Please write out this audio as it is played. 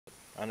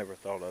I never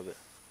thought of it.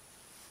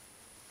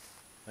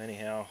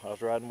 Anyhow, I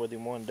was riding with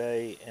him one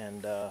day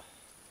and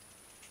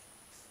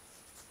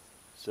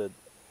said,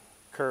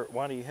 "Kurt,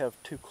 why do you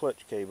have two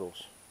clutch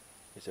cables?"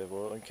 He said,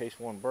 "Well, in case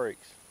one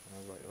breaks." And I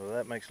was like, "Well,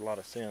 that makes a lot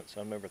of sense.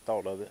 I never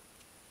thought of it.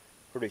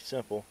 Pretty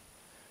simple."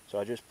 So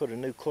I just put a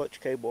new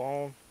clutch cable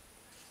on.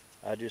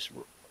 I just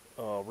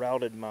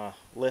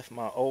left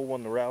my old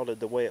one routed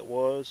the way it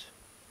was,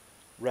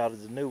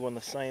 routed the new one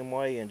the same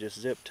way, and just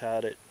zip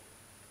tied it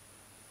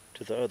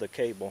to the other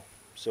cable.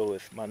 So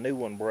if my new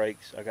one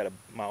breaks, I got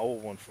my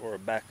old one for a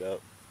backup.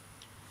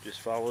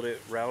 Just followed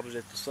it, routed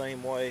it the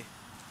same way,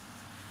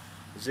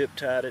 zip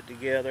tied it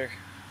together,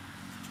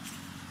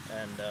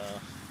 and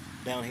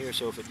down here,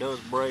 so if it does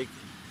break,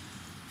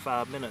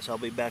 5 minutes I'll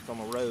be back on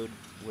the road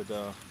with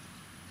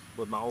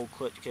my old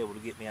clutch cable to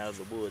get me out of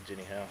the woods.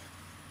 Anyhow,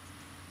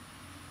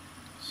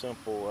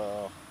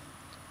 simple.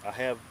 I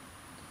have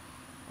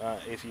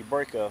if you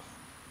break I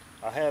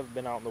have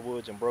been out in the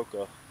woods and broke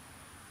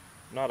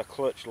not a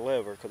clutch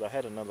lever, because I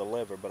had another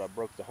lever, but I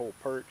broke the whole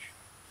perch,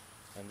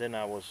 and then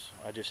I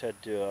just had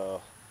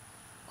to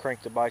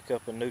crank the bike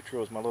up in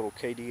neutral with my little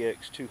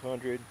KDX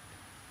 200.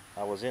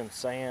 I was in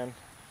sand,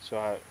 so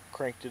I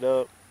cranked it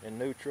up in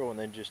neutral and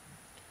then just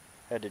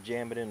had to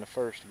jam it in the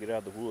first to get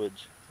out of the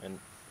woods, and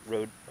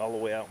rode all the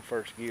way out in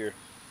first gear.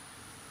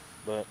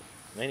 But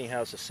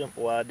anyhow, it's a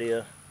simple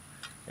idea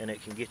and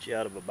it can get you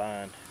out of a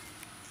bind.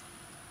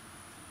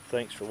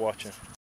 Thanks for watching.